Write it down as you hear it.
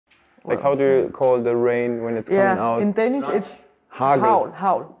Like, how do you call the rain when it's coming out? In Danish it's hagel.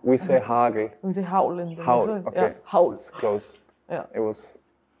 Haul. We say hagel. We say haul in Danish. Haul, okay. Yeah, haul. It's close. Yeah. It was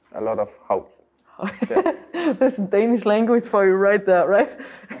a lot of haul. There's Danish language for you right there, right?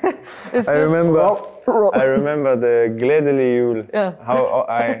 It's I remember the glædelig jul. Yeah.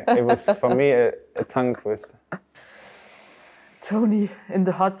 It was for me a tongue twister. Tony in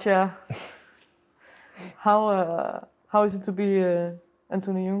the hot chair. How is it to be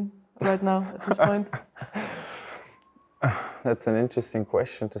Anthony Jung right now at this point? That's an interesting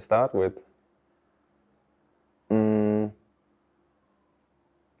question to start with. I'm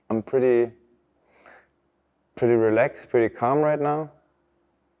pretty relaxed, pretty calm right now.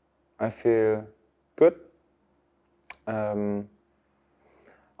 I feel good. I'm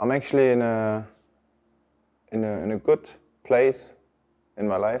actually in a good place in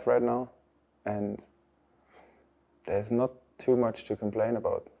my life right now, and there's not too much to complain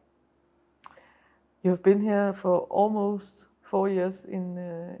about. You've been here for almost 4 years in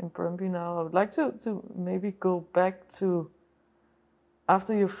Brøndby now. I would like to maybe go back to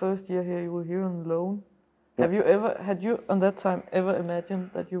after your first year here. You were here on loan. Yeah. Had you on that time ever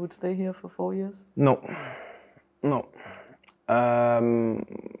imagined that you would stay here for 4 years? No.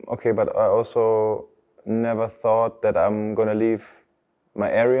 Okay, but I also never thought that I'm gonna leave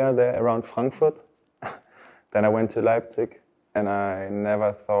my area there around Frankfurt. Then I went to Leipzig, and I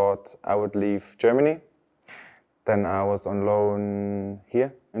never thought I would leave Germany. Then I was on loan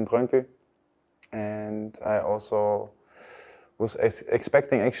here in Brøndby, and I also was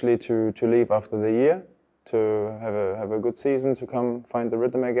expecting actually to leave after the year, to have a good season, to come find the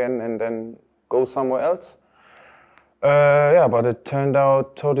rhythm again, and then go somewhere else. But it turned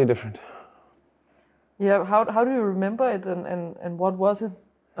out totally different. Yeah, how do you remember it, and what was it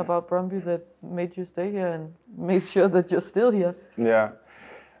about Brøndby that made you stay here and made sure that you're still here? Yeah,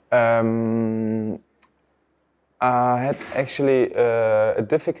 I had actually a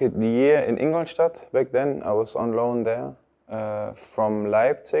difficult year in Ingolstadt back then. I was on loan there from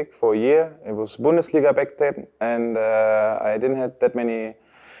Leipzig for a year. It was Bundesliga back then, and I didn't have that many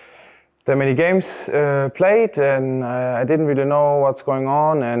games played, and I didn't really know what's going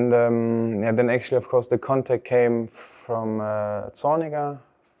on. And then actually, of course, the contact came from Zorniger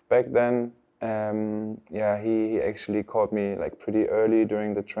back then. He actually called me like pretty early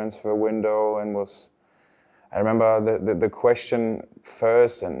during the transfer window, and I remember the question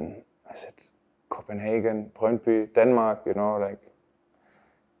first, and I said, Copenhagen, Brøndby, Denmark, you know, like,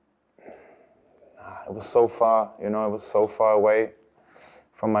 it was so far, it was so far away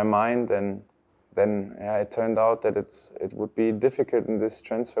from my mind. And then it turned out that it would be difficult in this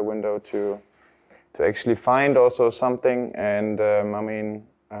transfer window to actually find also something. And I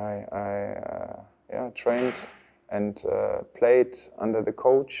trained and played under the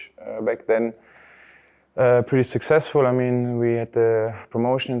coach back then. Pretty successful. I mean, we had the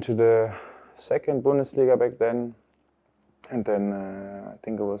promotion to the second Bundesliga back then, and then I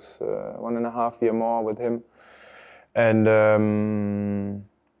think it was 1.5 years more with him. And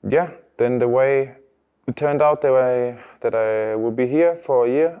then the way it turned out, that I would be here for a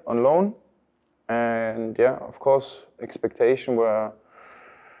year on loan. And of course, expectations were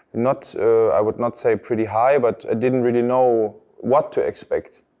not, I would not say pretty high, but I didn't really know what to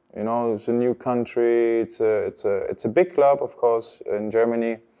expect. You know, it's a new country. It's a big club, of course, in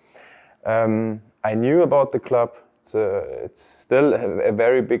Germany. I knew about the club. It's still a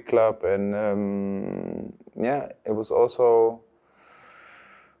very big club, and it was also,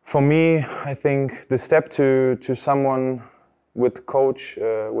 for me, I think the step to someone with coach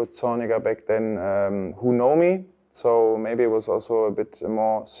with Zorniger back then who know me. So maybe it was also a bit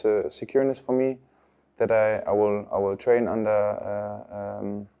more secureness for me that I will train under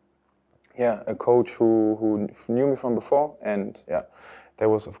a coach who knew me from before. And there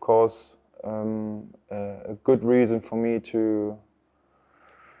was, of course, a good reason for me to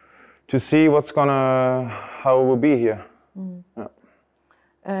see how it will be here. Mm. Yeah.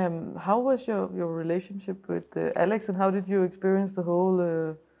 How was your relationship with Alex, and how did you experience the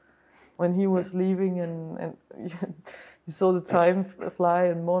whole when he was leaving and you saw the time fly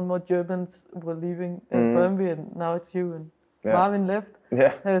and more Germans were leaving Brøndby, and now it's you and Marvin left.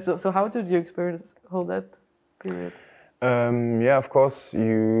 Yeah. So how did you experience that period? Of course,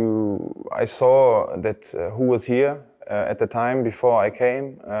 I saw that who was here at the time before I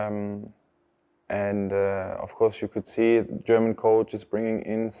came, and of course you could see the German coach is bringing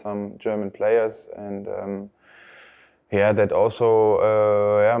in some German players, and yeah, that also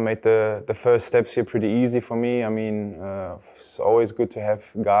made the first steps here pretty easy for me. I mean, it's always good to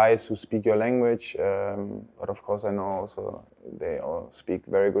have guys who speak your language, but of course I know also they all speak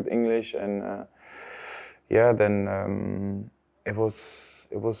very good English, and then it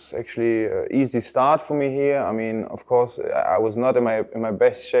was actually an easy start for me here. I mean, of course, I was not in my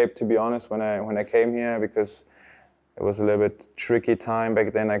best shape, to be honest, when I came here, because it was a little bit tricky time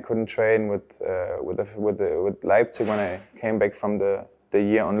back then. I couldn't train with Leipzig when I came back from the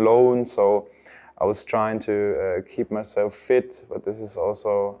year on loan. So I was trying to keep myself fit, but this is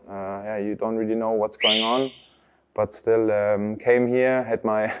also you don't really know what's going on. But still came here, had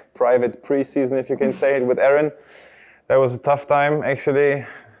my private preseason, if you can say it, with Aaron. That was a tough time actually,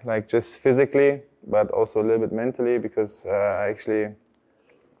 like just physically, but also a little bit mentally, because I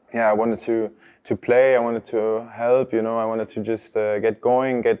wanted to play, I wanted to help, you know, I wanted to just get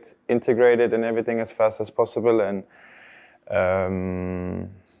going, get integrated and everything as fast as possible. And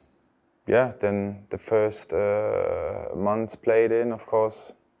then the first months played in, of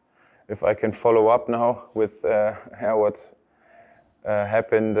course. If I can follow up now with what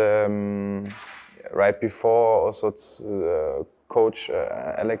happened right before, also coach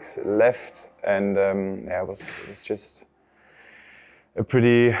Alex left, and it was just a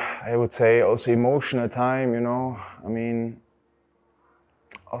pretty, I would say, also emotional time, you know. I mean,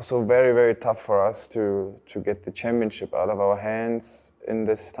 also very, very tough for us to get the championship out of our hands in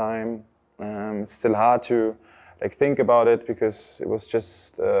this time. It's still hard to think about it, because it was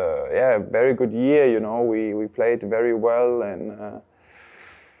just a very good year, you know. We played very well, and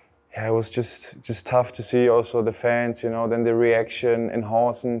it was just tough to see also the fans, you know, then the reaction in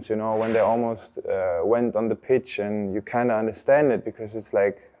Horsens, you know, when they almost went on the pitch, and you kind of understand it, because it's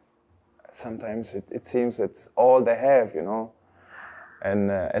like sometimes it seems it's all they have, you know. And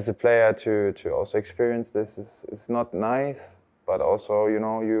as a player to also experience this is not nice, but also, you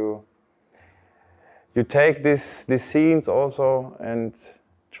know, you take these scenes also and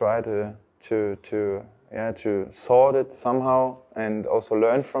try to sort it somehow and also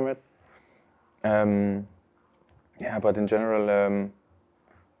learn from it. But in general,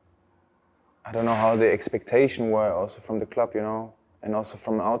 I don't know how the expectation were also from the club, you know, and also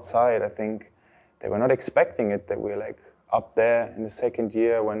from outside. I think they were not expecting it, that we're like up there in the second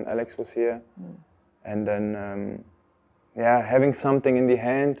year when Alex was here. And then, having something in the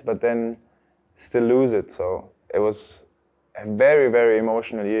hand, but then still lose it. So it was a very, very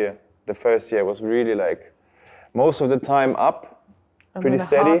emotional year. The first year was really like most of the time up, and pretty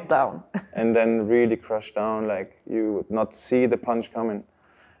steady, down. and then really crushed down, like you would not see the punch coming.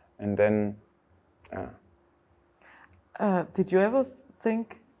 And then, did you ever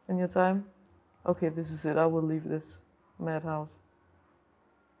think in your time, okay, this is it, I will leave this madhouse?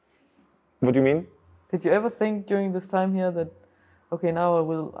 What do you mean? Did you ever think during this time here that, okay, now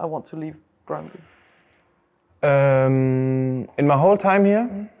I want to leave Brøndby? In my whole time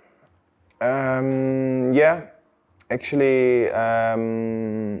here, actually,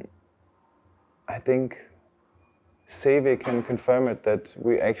 I think Seve can confirm it, that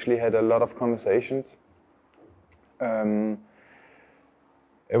we actually had a lot of conversations.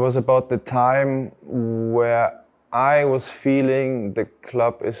 It was about the time where I was feeling the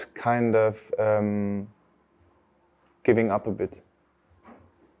club is kind of giving up a bit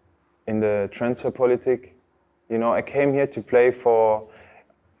in the transfer politic. You know, I came here to play for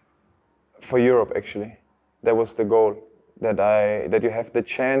Europe, actually. That was the goal, that you have the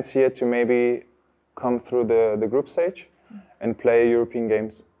chance here to maybe come through the group stage and play European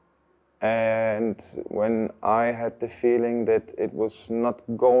games. And when I had the feeling that it was not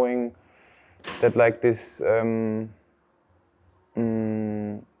going, that like this, the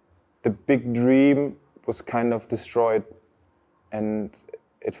big dream was kind of destroyed, and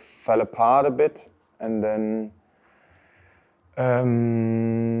it fell apart a bit. And then,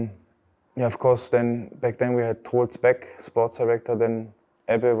 of course, back then we had Troels Beck, sports director. Then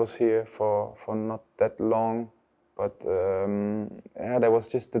Ebbe was here for not that long, but there was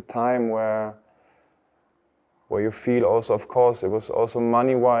just the time where you feel also, of course, it was also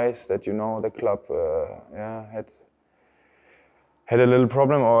money-wise that, you know, the club had a little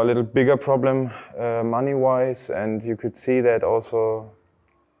problem, or a little bigger problem money-wise, and you could see that also,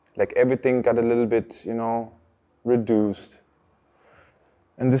 like everything got a little bit, you know, reduced.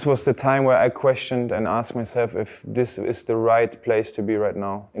 And this was the time where I questioned and asked myself if this is the right place to be right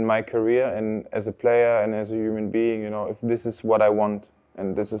now in my career, and as a player and as a human being, you know, if this is what I want.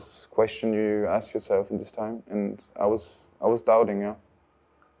 And this is a question you ask yourself in this time, and I was doubting, yeah.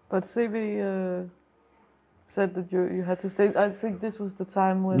 But Seve said that you had to stay. I think this was the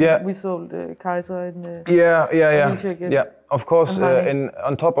time when we sold Kaiser in yeah. Of course,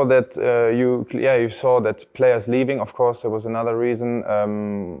 on top of that, you saw that players leaving. Of course, there was another reason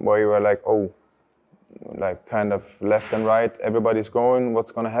where you were like, oh, like kind of left and right, everybody's going.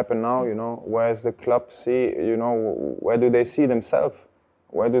 What's going to happen now? You know, where's the club? You know, where do they see themselves?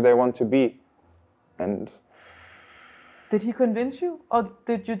 Where do they want to be? And did he convince you, or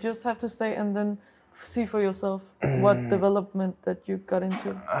did you just have to stay and then see for yourself what development that you got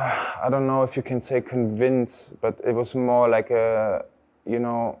into? I don't know if you can say convince, but it was more like it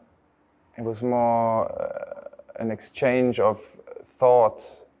was more an exchange of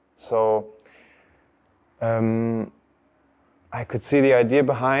thoughts. So I could see the idea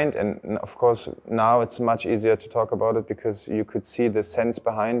behind, and of course now it's much easier to talk about it because you could see the sense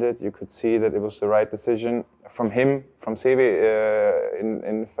behind it. You could see that it was the right decision from him, from Sevi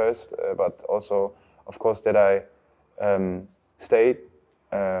in first, but also, of course, that I stayed.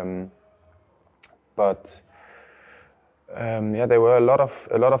 There were a lot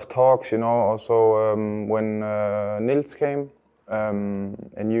of talks, you know. Also when Nils came,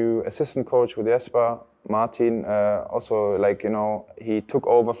 a new assistant coach with Jesper, Martin, also like, you know, he took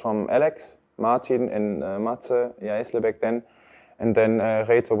over from Alex, Martin and Matze Jaisle back then. And then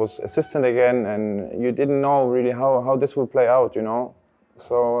Reto was assistant again, and you didn't know really how this would play out, you know.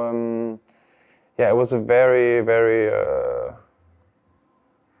 So it was a very, very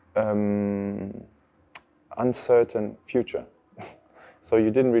uncertain future. So you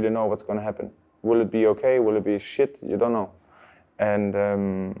didn't really know what's going to happen. Will it be okay? Will it be shit? You don't know. And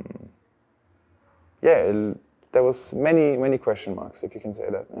there was many question marks, if you can say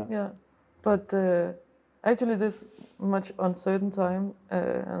that. Yeah, but actually this much uncertain time,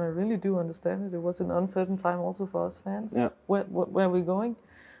 and I really do understand it. It was an uncertain time also for us fans. Yeah. Where we're going,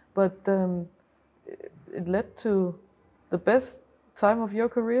 but it led to the best time of your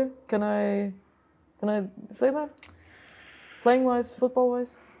career. Can I say that? Playing wise, football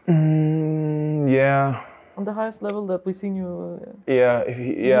wise. Yeah. On the highest level that we've seen you.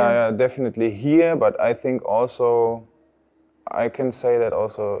 Yeah, definitely here. But I think also, I can say that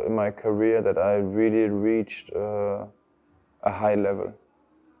also in my career that I really reached a high level.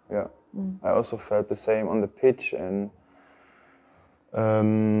 Yeah, I also felt the same on the pitch, and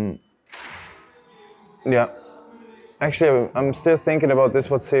Actually, I'm still thinking about this.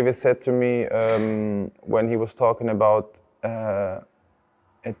 What Sevi said to me when he was talking about.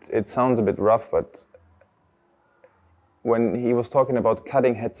 It sounds a bit rough, but when he was talking about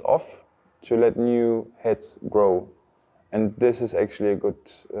cutting heads off to let new heads grow. And this is actually a good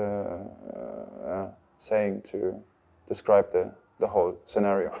saying to describe the whole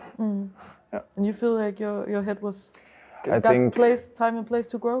scenario. Yeah. And you feel like your head was time and place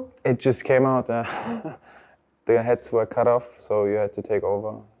to grow? It just came out. The heads were cut off, so you had to take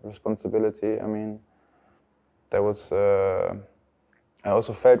over responsibility. I mean, there was. I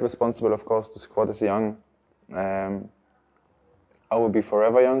also felt responsible, of course. The squad is young. I will be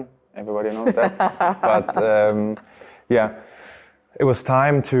forever young. Everybody knows that. But it was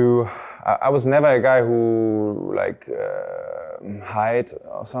time to. I was never a guy who hide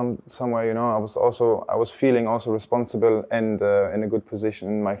or somewhere. You know, I was feeling also responsible and in a good position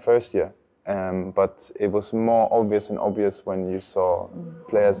in my first year. But it was more obvious when you saw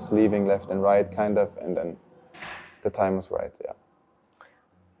players leaving left and right, kind of, and then the time was right. Yeah.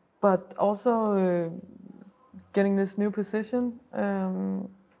 But also getting this new position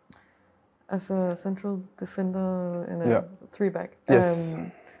as a central defender in a 3-back. Yes.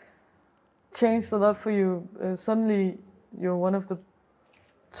 Changed a lot for you. Suddenly, you're one of the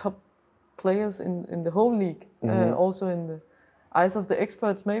top players in the whole league. Also in the eyes of the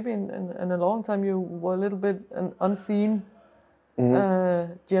experts, maybe. In a long time, you were a little bit an unseen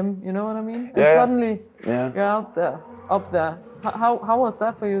gem. You know what I mean? And suddenly, you're out there, up there. How was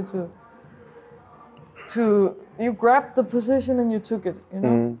that for you to you grabbed the position and you took it? You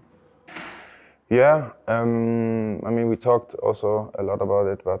know. Yeah. I mean, we talked also a lot about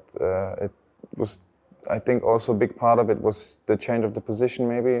it, but it was, I think, also a big part of it was the change of the position,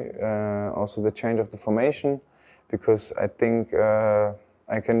 maybe also the change of the formation, because I think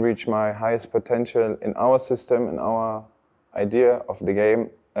I can reach my highest potential in our system, in our idea of the game,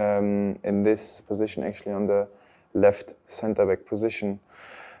 in this position, actually on the left center-back position.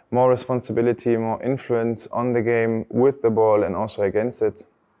 More responsibility, more influence on the game with the ball and also against it.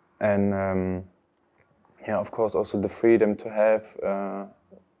 And of course, also the freedom to have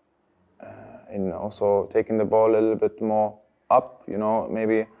in also taking the ball a little bit more up. You know,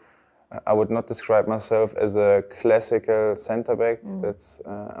 maybe I would not describe myself as a classical center-back. That's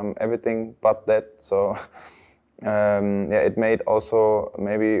I'm everything but that. So yeah, it made also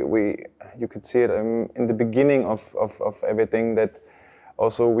maybe you could see it in the beginning of everything, that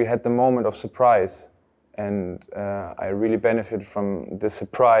also we had the moment of surprise, and I really benefited from the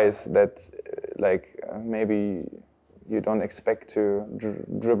surprise that maybe you don't expect to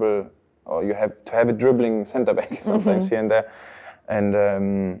dribble, or you have to have a dribbling center back sometimes here and there,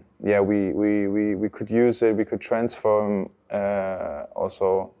 and yeah, we could use it, we could transform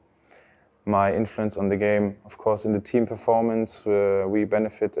also my influence on the game, of course, in the team performance. We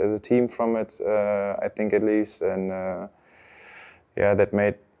benefit as a team from it, I think at least, and yeah, that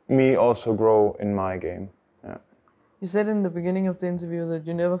made me also grow in my game. Yeah. You said in the beginning of the interview that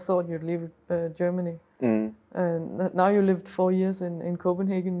you never thought you'd leave Germany. And now you lived 4 years in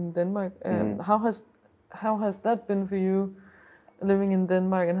Copenhagen, Denmark. How has that been for you, living in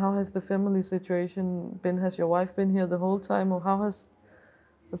Denmark, and how has the family situation been? Has your wife been here the whole time, or how has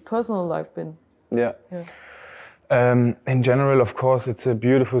the personal life been? Yeah. In general, of course, it's a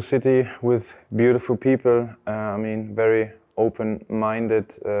beautiful city with beautiful people. I mean, very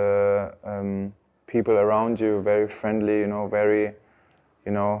open-minded people around you, very friendly, you know, very,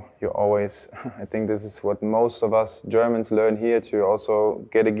 you know, you always, I think this is what most of us Germans learn here, to also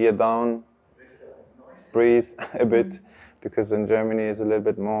get a gear down, breathe a bit, because in Germany is a little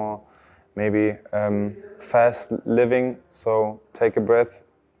bit more maybe fast living, so take a breath,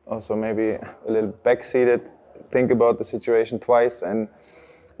 also maybe a little backseated, think about the situation twice and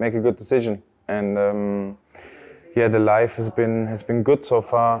make a good decision. And yeah, the life has been good so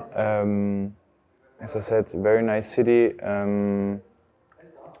far. As I said, very nice city.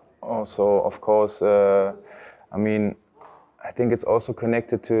 Also, of course, I mean, I think it's also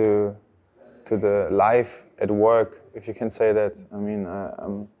connected to the life at work, if you can say that. I mean,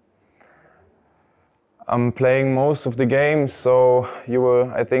 I'm playing most of the games, so you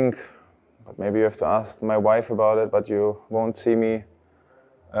will, I think, but maybe you have to ask my wife about it, but you won't see me,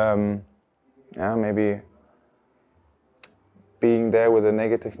 yeah, maybe being there with a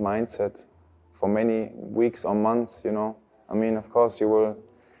negative mindset for many weeks or months, you know. I mean, of course,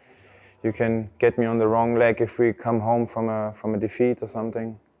 you can get me on the wrong leg if we come home from a defeat or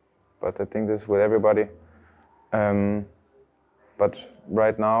something, but I think this is with everybody. But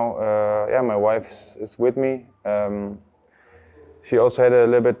right now, yeah, my wife is with me. She also had a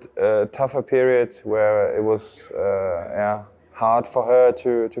little bit tougher period where it was yeah, hard for her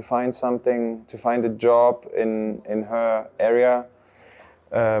to find something, to find a job in her area,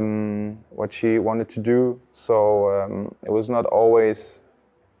 what she wanted to do. So it was not always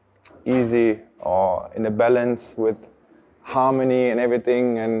easy or in a balance with harmony and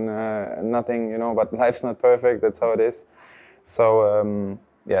everything, and nothing, you know, but life's not perfect, that's how it is. So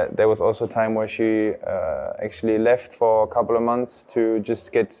yeah, there was also a time where she actually left for a couple of months to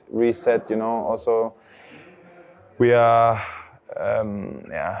just get reset, you know. Also, we are,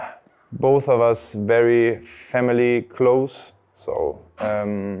 yeah, both of us very family close. So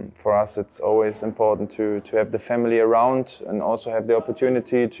for us, it's always important to have the family around, and also have the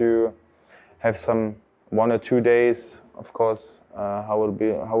opportunity to have some 1 or 2 days. Of course, how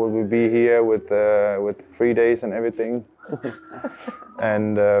will we be here with 3 days and everything,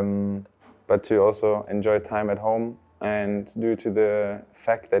 and but to also enjoy time at home. And due to the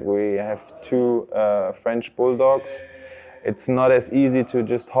fact that we have 2 French bulldogs, it's not as easy to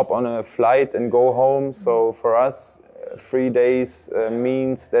just hop on a flight and go home. So for us, 3 days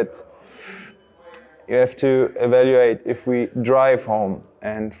means that you have to evaluate if we drive home.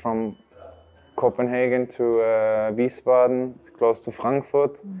 And from Copenhagen to Wiesbaden, it's close to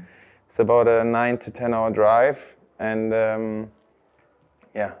Frankfurt. It's about a 9 to 10 hour drive. And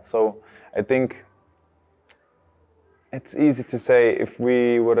yeah, so I think it's easy to say if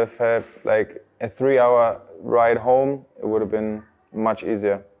we would have had like a 3-hour ride home, it would have been much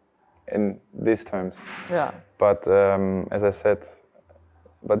easier in these terms. Yeah. But as I said,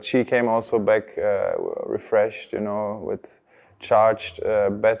 but she came also back refreshed, you know, with charged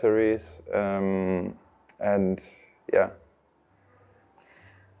batteries, and yeah.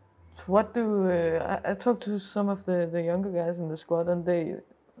 So what do I talked to some of the younger guys in the squad, and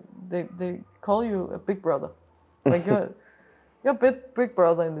they call you a big brother, like you're a big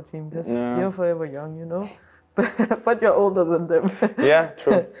brother in the team, because you're forever young, you know, but you're older than them. Yeah,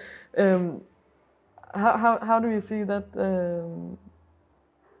 true. How do you see that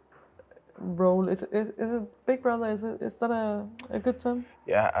role? Is it big brother? Is that a good term?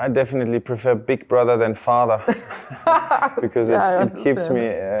 Yeah, I definitely prefer big brother than father, because it keeps me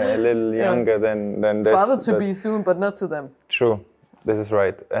a little younger than this. Father to be soon, but not to them. True, this is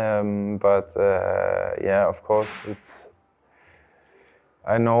right. But yeah, of course,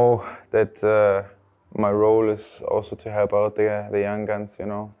 I know that my role is also to help out the young guns, you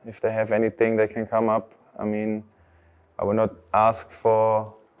know. If they have anything they can come up, I mean, I will not ask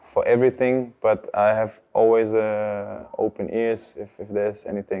for everything, but I have always open ears if there's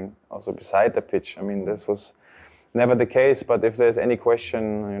anything also beside the pitch. I mean, this was never the case, but if there's any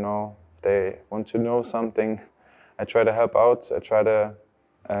question, you know, if they want to know something, I try to help out. I try to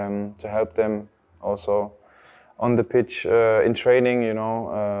help them also on the pitch in training, you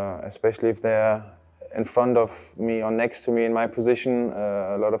know, especially if they're in front of me or next to me in my position,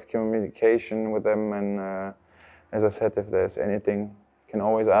 a lot of communication with them, and as I said, if there's anything, you can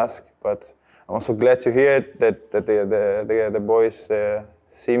always ask. But I'm also glad to hear it, that the boys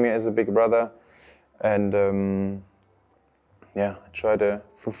see me as a big brother, and yeah, I try to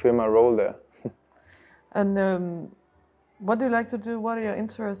fulfill my role there. And what do you like to do? What are your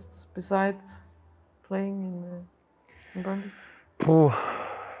interests besides playing in Brøndby?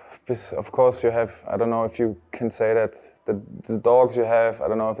 Of course, you have, I don't know if you can say that, the dogs you have, I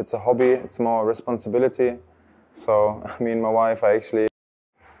don't know if it's a hobby, it's more responsibility. So, me and my wife are actually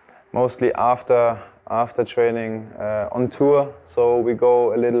mostly after training on tour. So we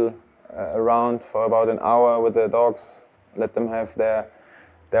go a little around for about an hour with the dogs, let them have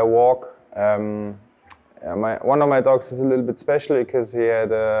their walk. One of my dogs is a little bit special because he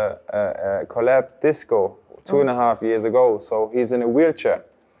had a collab disco 2.5 years ago, so he's in a wheelchair.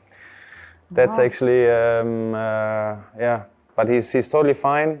 That's actually, yeah, but he's totally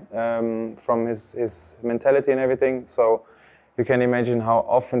fine from his mentality and everything. So you can imagine how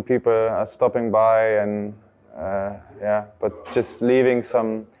often people are stopping by and yeah, but just leaving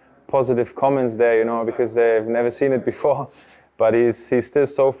some positive comments there, you know, because they've never seen it before. But he's still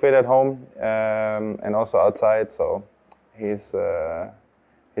so fit at home and also outside. So he's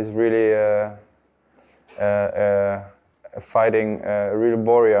really fighting a real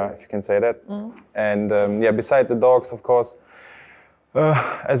warrior, if you can say that. And yeah, beside the dogs, of course,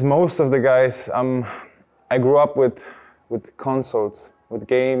 as most of the guys, I grew up with consoles, with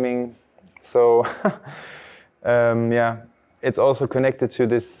gaming. So yeah, it's also connected to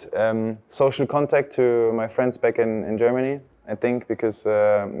this social contact to my friends back in Germany, I think, because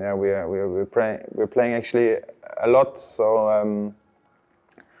yeah, we're playing actually a lot. So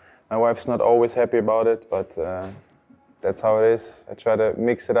my wife's not always happy about it, but that's how it is. I try to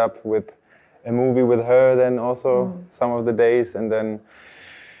mix it up with a movie with her then also some of the days, and then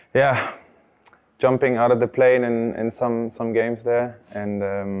yeah, jumping out of the plane in some games there.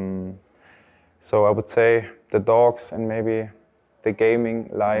 And so I would say the dogs and maybe the gaming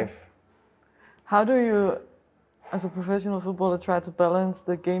life. How do you, as a professional footballer, try to balance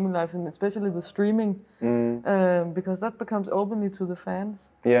the gaming life and especially the streaming? Because that becomes openly to the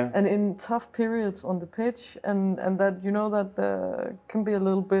fans. Yeah. And in tough periods on the pitch, and that, you know, that can be a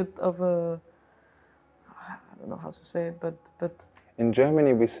little bit of a, I don't know how to say it, but in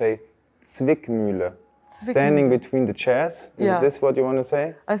Germany we say Zwickmühle. Standing between the chairs. Is this what you want to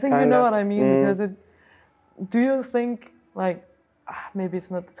say? I think you know what I mean, because do you think, like, maybe it's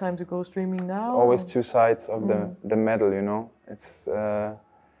not the time to go streaming now? It's always two sides of the medal, you know. It's yeah.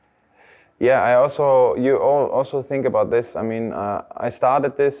 You also think about this. I mean, I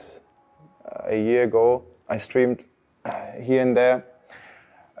started this a year ago. I streamed here and there.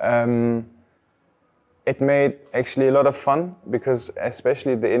 It made actually a lot of fun, because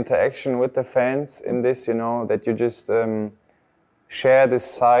especially the interaction with the fans in this, you know, that you just share this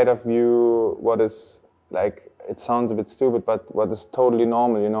side of you, what is, like, it sounds a bit stupid, but what is totally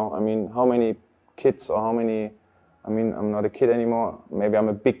normal, you know. I mean, how many kids or how many, I mean, I'm not a kid anymore, maybe I'm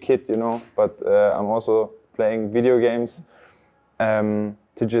a big kid, you know, but I'm also playing video games.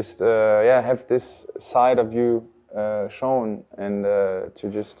 To just, yeah, have this side of you shown, and to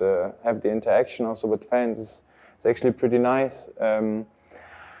just have the interaction also with fans is actually pretty nice.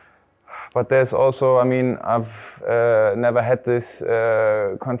 But there's also, I mean, I've never had this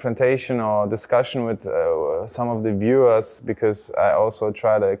confrontation or discussion with some of the viewers, because I also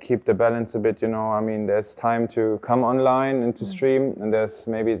try to keep the balance a bit, you know. I mean, there's time to come online and to stream, and there's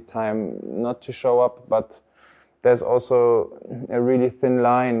maybe time not to show up, but there's also a really thin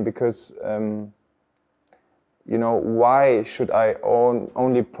line, because you know, why should I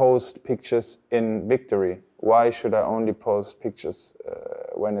only post pictures in victory? Why should I only post pictures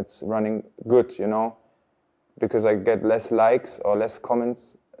when it's running good, you know? Because I get less likes or less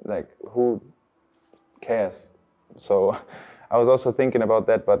comments, like, who cares? So I was also thinking about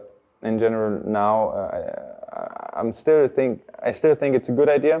that, but in general now, I still think it's a good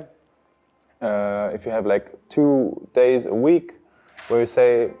idea. If you have like 2 days a week, where you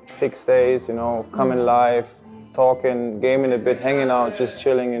say fixed days, you know, coming live, talking, gaming a bit, hanging out, just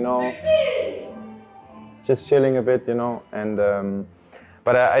chilling, you know. just chilling a bit, you know. And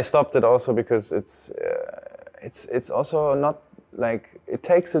but I stopped it also because it's also not like, it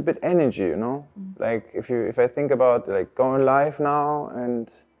takes a bit energy, you know. Like if I think about like going live now,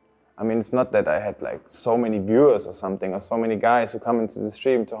 and I mean, it's not that I had like so many viewers or something, or so many guys who come into the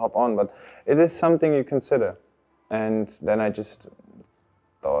stream to hop on, but it is something you consider. And then I just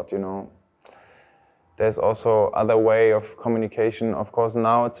thought, you know, there's also other way of communication. Of course,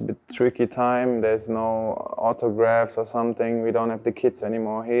 now it's a bit tricky time. There's no autographs or something. We don't have the kids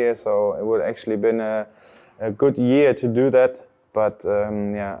anymore here, so it would actually been a good year to do that. But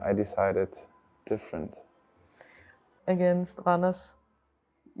yeah, I decided different. Against Randers,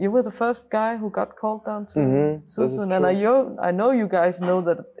 you were the first guy who got called down to Susan, and I know you guys know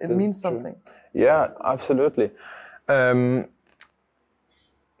that it means something. Yeah, absolutely.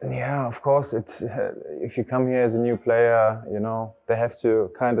 Yeah, of course. It's if you come here as a new player, you know, they have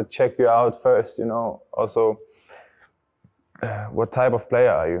to kind of check you out first. You know, also what type of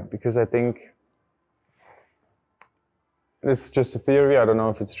player are you? Because I think it's just a theory. I don't know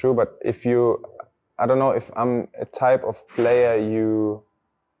if it's true, but I don't know if I'm a type of player you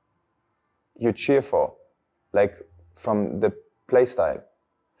cheer for, like from the play style.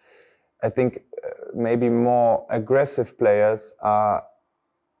 I think maybe more aggressive players are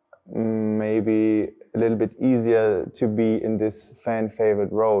maybe a little bit easier to be in this fan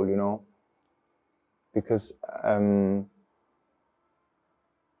favorite role, you know, because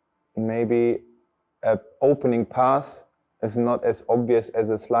maybe an opening pass is not as obvious as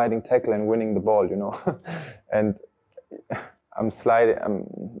a sliding tackle and winning the ball, you know. And I'm sliding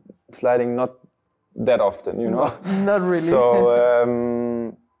not that often, you know. Not really.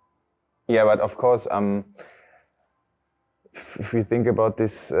 So yeah, but of course, if we think about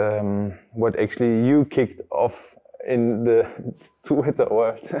this, what actually you kicked off in the Twitter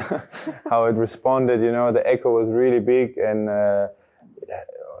world, how it responded, you know, the echo was really big, and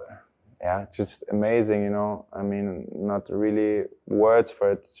yeah, just amazing, you know. I mean, not really words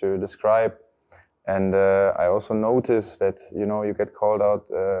for it to describe. And I also noticed that, you know, you get called out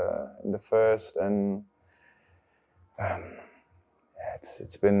in the first, and yeah,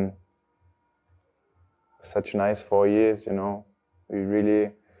 it's been such nice 4 years, you know. We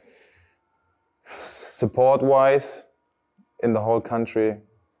really, support-wise, in the whole country,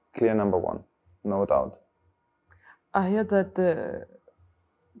 clear number one, no doubt. I hear that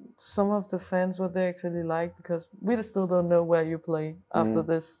some of the fans, what they actually like, because we still don't know where you play after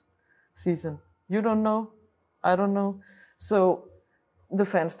this season. You don't know, I don't know, so the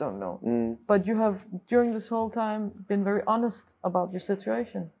fans don't know. But you have, during this whole time, been very honest about your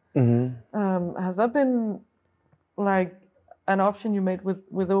situation. Has that been like an option you made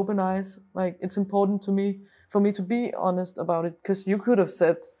with open eyes? Like, it's important for me to be honest about it, because you could have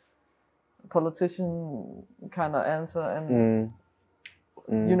said politician kind of answer, and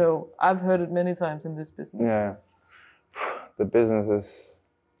you know, I've heard it many times in this business. Yeah, the business is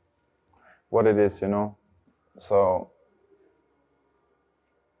what it is, you know. So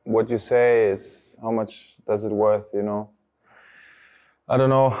what you say is, how much does it worth, you know? I don't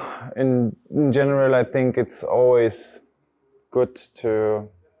know. In general, I think it's always good to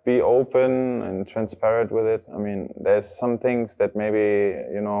be open and transparent with it. I mean, there's some things that maybe,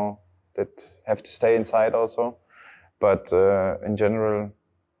 you know, that have to stay inside also. But in general,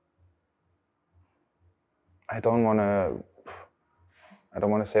 I don't want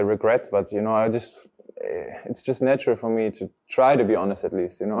to say regret, but, you know, it's just natural for me to try to be honest, at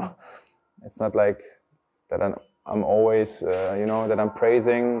least, you know. It's not like that I'm always, you know, that I'm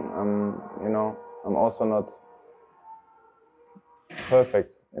praising. You know, I'm also not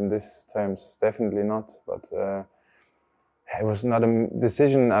perfect in these terms, definitely not. But it was not a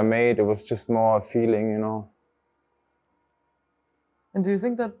decision I made. It was just more a feeling, you know. And do you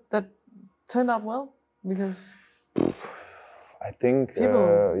think that turned out well? Because I think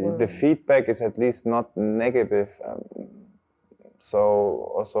the feedback is at least not negative.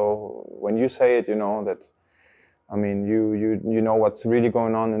 So also when you say it, you know that, I mean, you know what's really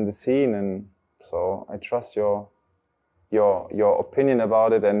going on in the scene, and so I trust your opinion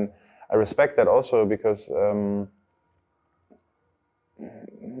about it, and I respect that also, because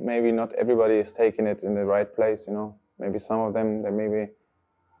maybe not everybody is taking it in the right place, you know. Maybe some of them, they maybe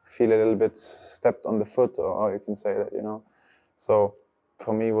feel a little bit stepped on the foot, or you can say that, you know. So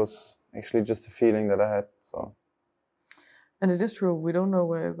for me, it was actually just a feeling that I had. So. And it is true, we don't know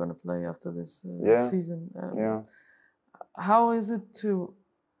where you're going to play after this season. Yeah. How is it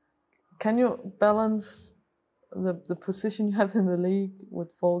can you balance the position you have in the league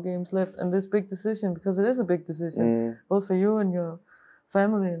with 4 games left and this big decision? Because it is a big decision, both for you and your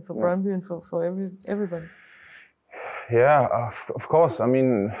family and for Brøndby and for everybody? Yeah, of course. I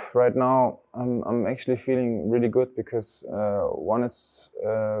mean, right now I'm actually feeling really good because one is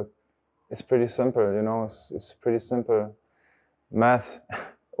it's pretty simple, you know. It's pretty simple math.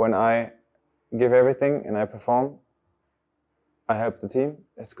 When I give everything and I perform, I help the team.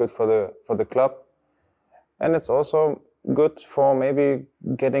 It's good for the club, and it's also good for maybe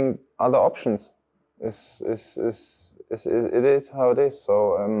getting other options. It is how it is.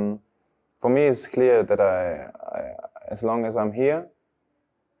 So for me, it's clear that I as long as I'm here,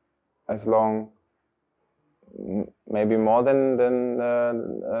 as long maybe more than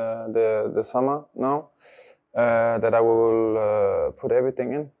the summer now, that I will put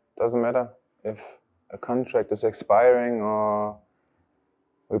everything in. Doesn't matter if a contract is expiring or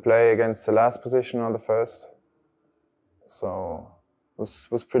we play against the last position or the first. So it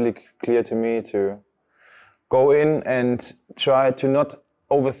was pretty clear to me to go in and try to not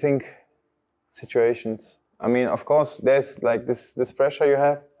overthink situations. I mean, of course, there's like this pressure you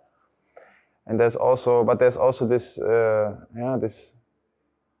have, and there's also this this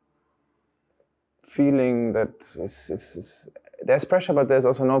feeling that there's pressure, but there's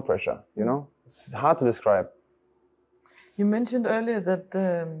also no pressure. You know, it's hard to describe. You mentioned earlier that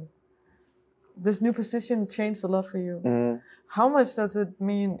this new position changed a lot for you. How much does it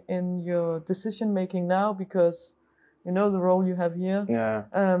mean in your decision making now? Because you know the role you have here. Yeah.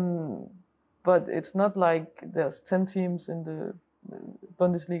 But it's not like there's 10 teams in the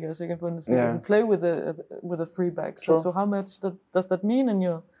Bundesliga or second Bundesliga. Yeah. You play with a free back. So how much does that mean in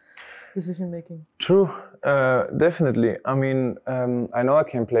your decision making? True, definitely. I mean, I know I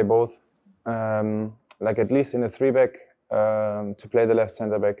can play both. Like at least in a 3-back, to play the left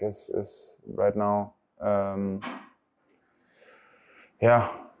center back is right now. Yeah,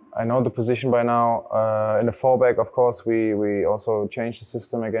 I know the position by now. In the 4-back, of course, we also changed the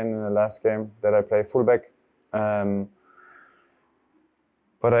system again in the last game that I play fullback.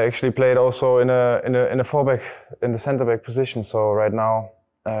 But I actually played also in a 4-back in the center back position. So right now,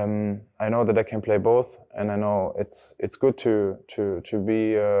 I know that I can play both, and I know it's good to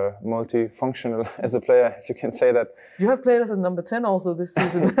be multifunctional as a player, if you can say that. You have played as a number 10 also this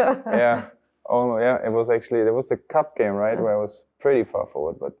season. Yeah. Oh yeah, it was actually, there was a cup game, right, where I was pretty far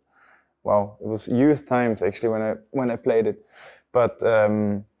forward, but wow, it was youth times actually when I played it. But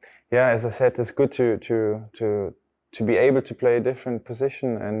yeah, as I said, it's good to be able to play a different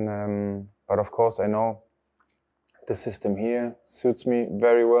position, and but of course I know the system here suits me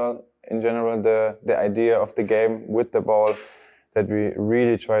very well. In general, the idea of the game with the ball, that we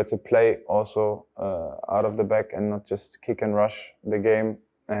really try to play also out of the back and not just kick and rush the game.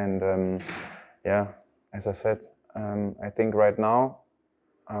 And yeah, as I said, I think right now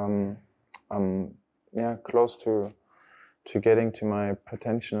I'm close to getting to my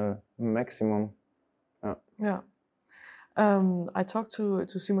potential maximum. Yeah. I talked to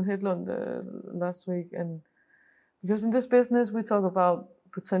Simon Hedlund last week, and because in this business we talk about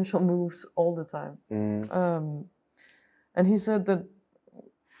potential moves all the time. And he said that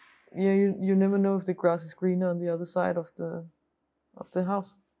you never know if the grass is greener on the other side of the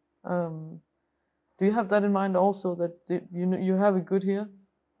house. Do you have that in mind also, that you have it good here?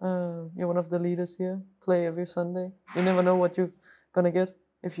 You're one of the leaders here, play every Sunday. You never know what you're gonna get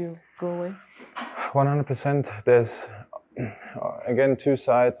if you go away. 100%. There's again two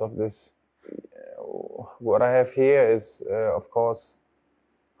sides of this. What I have here is, of course,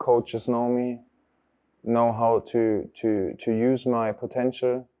 coaches know me, know how to use my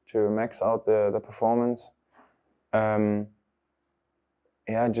potential to max out the performance.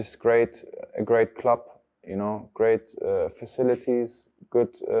 Yeah, just a great club, you know, great facilities,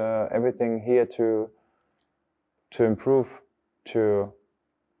 good everything here to improve, to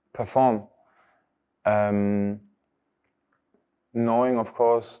perform. Knowing, of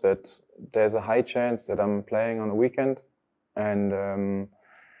course, that there's a high chance that I'm playing on a weekend, and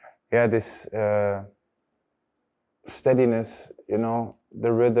yeah, this steadiness, you know,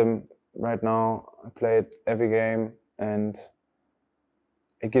 the rhythm. Right now, I play it every game, and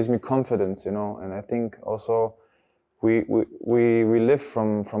it gives me confidence, you know. And I think also we live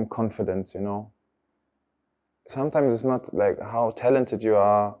from confidence, you know. Sometimes it's not like how talented you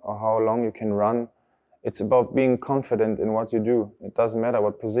are or how long you can run. It's about being confident in what you do. It doesn't matter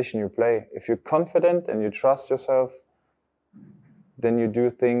what position you play. If you're confident and you trust yourself, then you do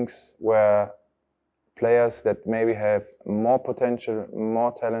things where players that maybe have more potential,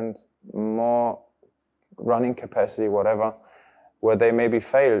 more talent, more running capacity, whatever, where they maybe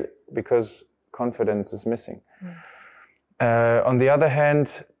fail because confidence is missing. On the other hand,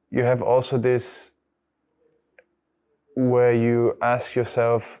 you have also this where you ask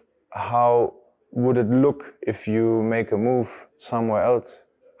yourself, how would it look if you make a move somewhere else?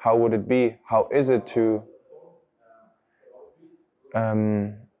 How would it be? How is it to...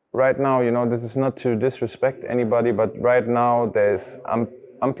 right now, you know, this is not to disrespect anybody, but right now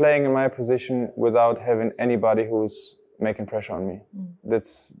I'm playing in my position without having anybody who's making pressure on me.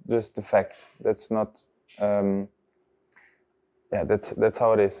 That's just the fact. That's not... yeah, that's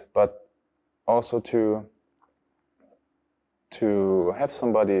how it is. But also to have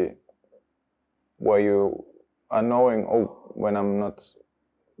somebody where you are knowing, oh, when I'm not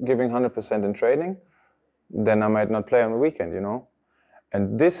giving 100% in training, then I might not play on the weekend, you know?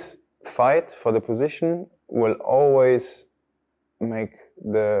 And this fight for the position will always make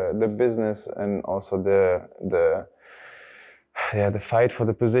the business and also the fight for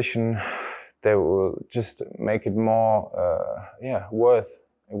the position, that will just make it more worth.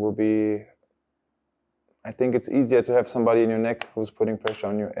 It will be... I think it's easier to have somebody in your neck who's putting pressure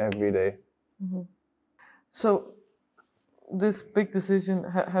on you every day. Mm-hmm. So, this big decision,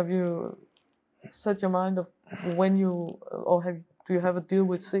 have you set your mind of when you, or do you have a deal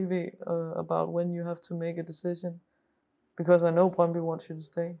with CV about when you have to make a decision? Because I know Brøndby wants you to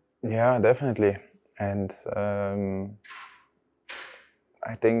stay. Yeah, definitely. And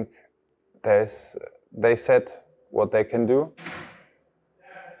I think they said what they can do.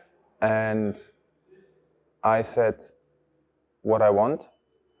 And I said what I want.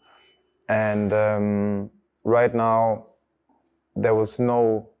 And right now, there was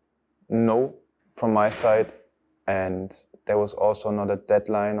no from my side, and there was also not a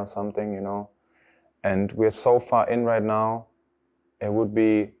deadline or something, you know. And we're so far in right now, it would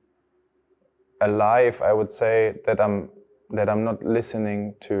be a lie if I would say that I'm not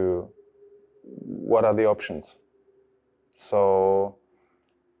listening to what are the options. So,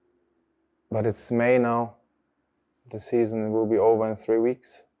 but it's May now. The season will be over in 3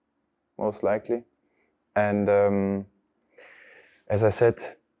 weeks, most likely. And as I said,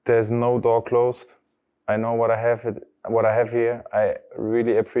 there's no door closed. I know what I have here. I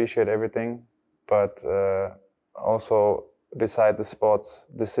really appreciate everything, but also beside the sports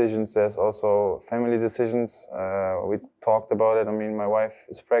decisions, there's also family decisions. We talked about it. I mean, my wife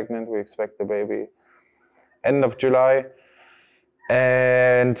is pregnant. We expect the baby end of July.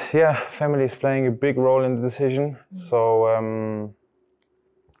 And yeah, family is playing a big role in the decision. So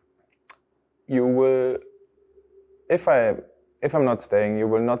you will, if I'm not staying, you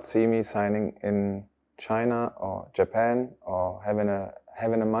will not see me signing in China or Japan or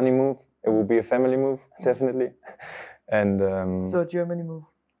having a money move. It will be a family move, definitely. And so a Germany move.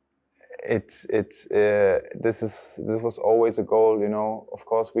 This was always a goal, you know. Of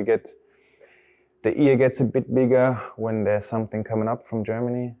course, the ear gets a bit bigger when there's something coming up from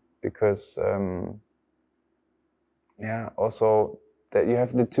Germany, because also that you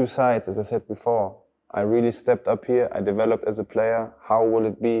have the two sides, as I said before. I really stepped up here, I developed as a player. How will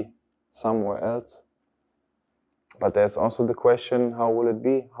it be somewhere else? But there's also the question, how will it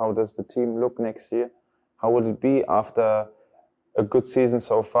be? How does the team look next year? How will it be after a good season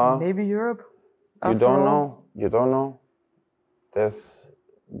so far? Maybe Europe. You don't know. You don't know. There's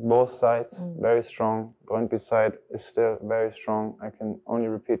both sides very strong. Brøndby side is still very strong. I can only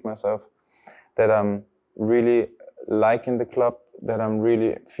repeat myself that I'm really liking the club, that I'm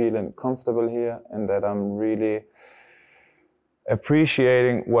really feeling comfortable here, and that I'm really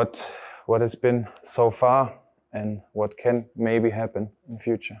appreciating what has been so far and what can maybe happen in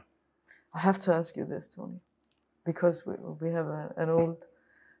future. I have to ask you this, Tony, because we have an old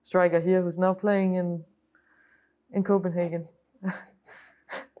striker here who's now playing in Copenhagen.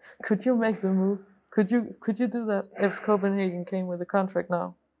 Could you make the move? Could you do that if Copenhagen came with a contract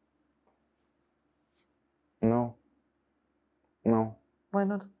now? No. No. Why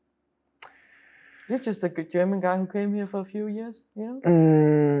not? You're just a good German guy who came here for a few years, you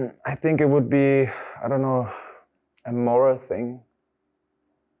know? I think it would be, I don't know, a moral thing.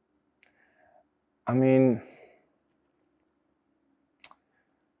 I mean,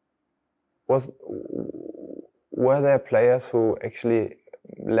 were there players who actually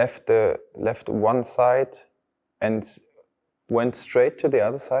left one side and went straight to the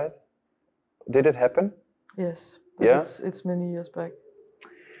other side? Did it happen? Yes, but yeah? It's many years back.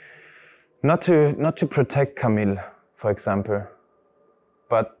 Not to protect Camille, for example,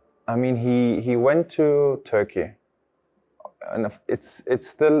 but I mean he went to Turkey, and it's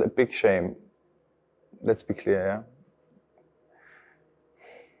still a big shame. Let's be clear, yeah.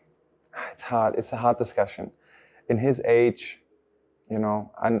 It's hard. It's a hard discussion. In his age, you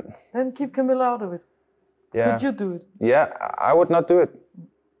know, and then keep Camille out of it. Yeah. Could you do it? Yeah, I would not do it.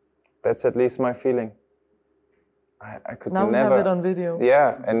 That's at least my feeling. I could now never. we have it on video.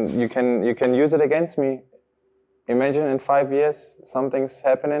 Yeah, and you can use it against me. Imagine in 5 years something's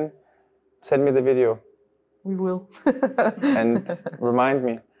happening. Send me the video. We will. And remind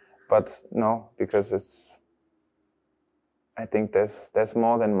me. But no, because I think there's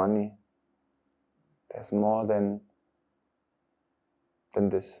more than money. There's more than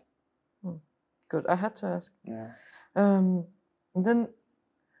this. Good. I had to ask. Yeah. And then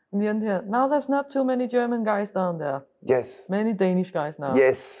in the end here, now there's not too many German guys down there. Yes. Many Danish guys now.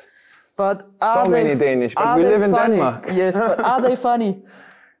 Yes. But are So they many Danish, but are we they live in funny? Denmark. Yes, but are they funny?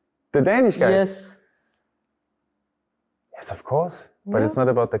 The Danish guys? Yes. Yes, of course. But Yeah. it's not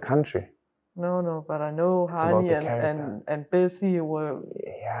about the country. No, but I know It's about Hani the character. and Bessie were...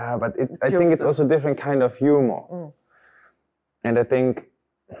 Yeah, but I think it's also different kind of humor. And I think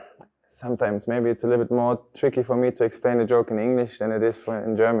sometimes maybe it's a little bit more tricky for me to explain a joke in English than it is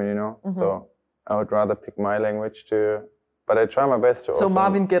in German, you know? So I would rather pick my language to... But I try my best to So also...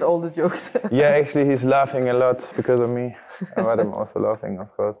 Marvin get all the jokes. Yeah, actually he's laughing a lot because of me. But I'm also laughing,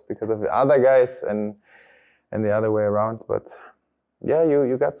 of course, because of the other guys and the other way around. But yeah,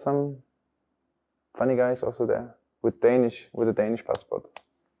 you got some funny guys also there with a Danish passport.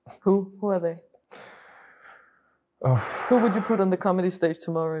 Who are they? Oh. Who would you put on the comedy stage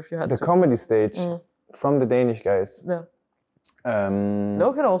tomorrow if you had The to? comedy stage from the Danish guys. Yeah.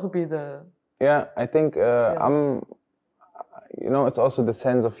 No, could also be the... Yeah, I think I'm... You know, it's also the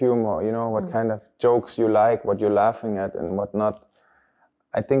sense of humor, you know, what kind of jokes you like, what you're laughing at and what not.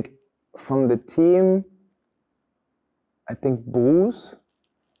 I think from the team, I think Bruce,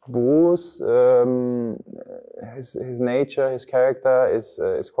 his nature, his character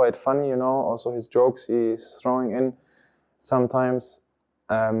is quite funny, you know. Also his jokes he's throwing in sometimes.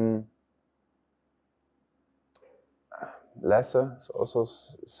 Lasse is also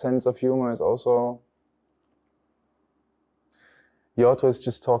sense of humor is also. Yotto is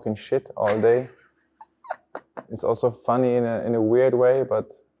just talking shit all day. It's also funny in a weird way,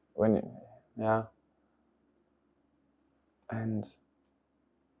 but yeah. And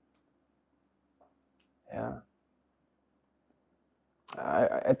yeah.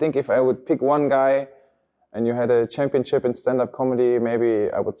 I think if I would pick one guy and you had a championship in stand-up comedy, maybe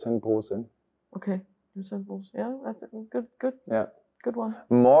I would send Bruce in. Okay, you send Bruce. Yeah, I think good. Yeah. Good one.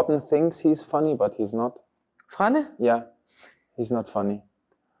 Morten thinks he's funny, but he's not. Franne? Yeah. He's not funny.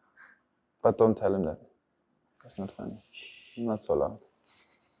 But don't tell him that. It's not funny. Not so loud.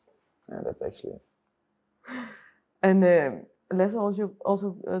 Yeah, that's actually it. And Lasse also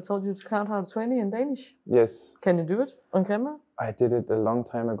told you to count how to 20 in Danish. Yes. Can you do it on camera? I did it a long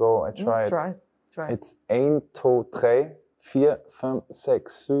time ago. I tried. Try. It's 1, 2, 3, 4, 5,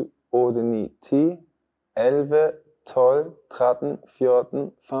 6, 7, 8, 9, 10, 11, 12, 13,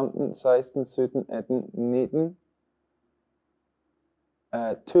 14, 15, 16, 17, 18, 19,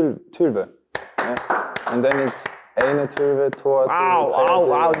 12. Yeah. And then it's 21, 22,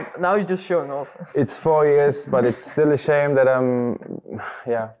 Wow. Now you're just showing off. It's 4 years, but it's still a shame that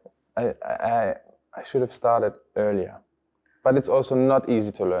I should have started earlier. But it's also not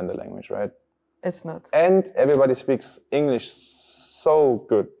easy to learn the language, right? It's not. And everybody speaks English so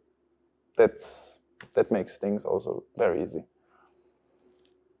good. That makes things also very easy.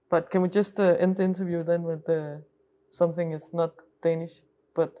 But can we just end the interview then with something is not Danish,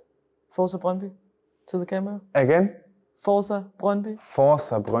 but Forza Brøndby to the camera? Again? Forza Brøndby.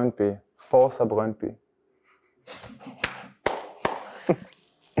 Forza Brøndby. Forza Brøndby.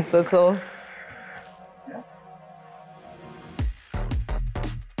 That's all.